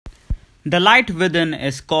The light within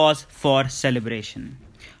is cause for celebration.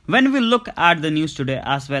 When we look at the news today,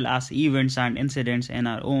 as well as events and incidents in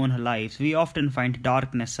our own lives, we often find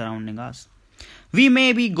darkness surrounding us. We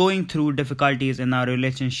may be going through difficulties in our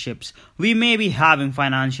relationships, we may be having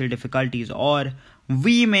financial difficulties, or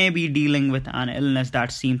we may be dealing with an illness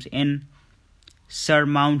that seems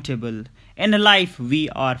insurmountable. In life, we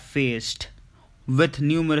are faced with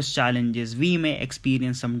numerous challenges. We may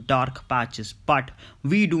experience some dark patches, but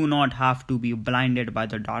we do not have to be blinded by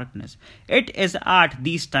the darkness. It is at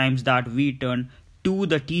these times that we turn to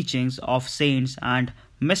the teachings of saints and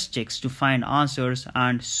mystics to find answers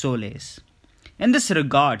and solace. In this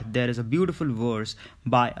regard, there is a beautiful verse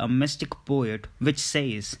by a mystic poet which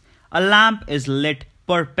says, "A lamp is lit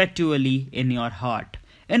perpetually in your heart."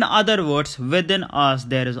 In other words, within us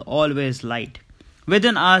there is always light.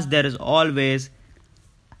 Within us there is always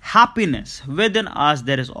happiness. Within us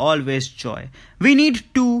there is always joy. We need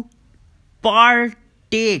to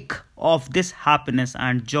partake of this happiness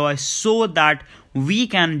and joy so that we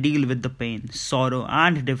can deal with the pain, sorrow,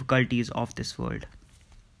 and difficulties of this world.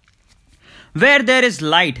 Where there is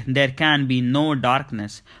light, there can be no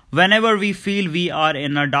darkness. Whenever we feel we are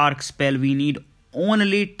in a dark spell, we need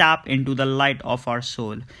only tap into the light of our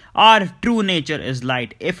soul. Our true nature is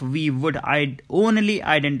light. If we would only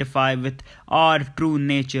identify with our true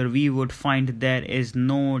nature, we would find there is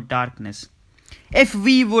no darkness. If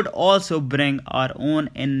we would also bring our own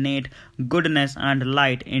innate goodness and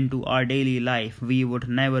light into our daily life, we would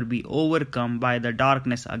never be overcome by the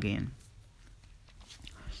darkness again.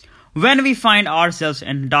 When we find ourselves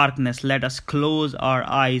in darkness, let us close our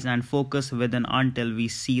eyes and focus within until we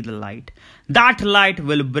see the light. That light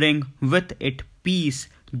will bring with it peace,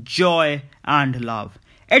 joy, and love.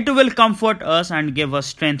 It will comfort us and give us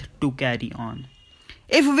strength to carry on.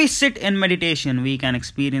 If we sit in meditation, we can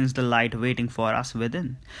experience the light waiting for us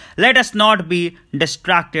within. Let us not be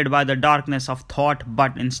distracted by the darkness of thought,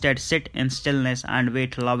 but instead sit in stillness and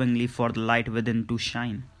wait lovingly for the light within to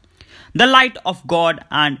shine. The light of God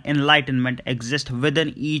and enlightenment exists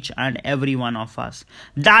within each and every one of us.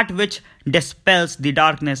 That which dispels the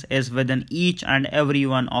darkness is within each and every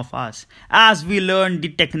one of us. As we learn the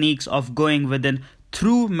techniques of going within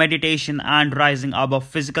through meditation and rising above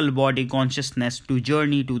physical body consciousness to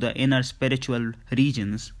journey to the inner spiritual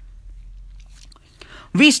regions,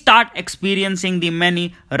 we start experiencing the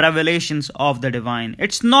many revelations of the divine.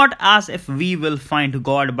 It's not as if we will find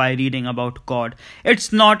God by reading about God.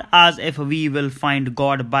 It's not as if we will find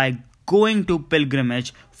God by going to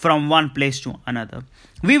pilgrimage from one place to another.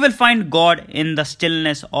 We will find God in the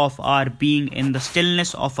stillness of our being, in the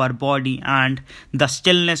stillness of our body, and the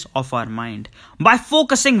stillness of our mind. By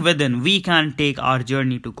focusing within, we can take our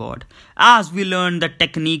journey to God. As we learn the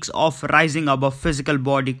techniques of rising above physical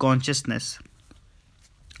body consciousness,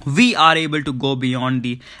 we are able to go beyond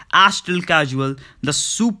the astral casual, the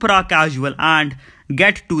supra casual, and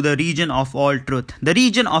get to the region of all truth, the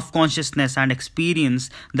region of consciousness, and experience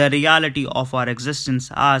the reality of our existence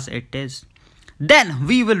as it is. Then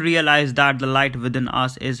we will realize that the light within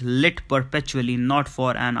us is lit perpetually, not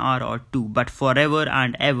for an hour or two, but forever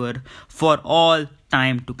and ever, for all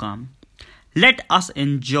time to come. Let us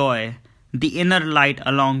enjoy the inner light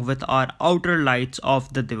along with our outer lights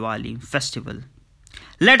of the Diwali festival.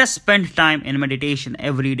 Let us spend time in meditation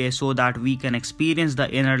every day so that we can experience the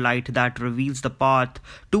inner light that reveals the path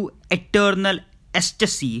to eternal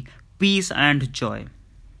ecstasy, peace, and joy.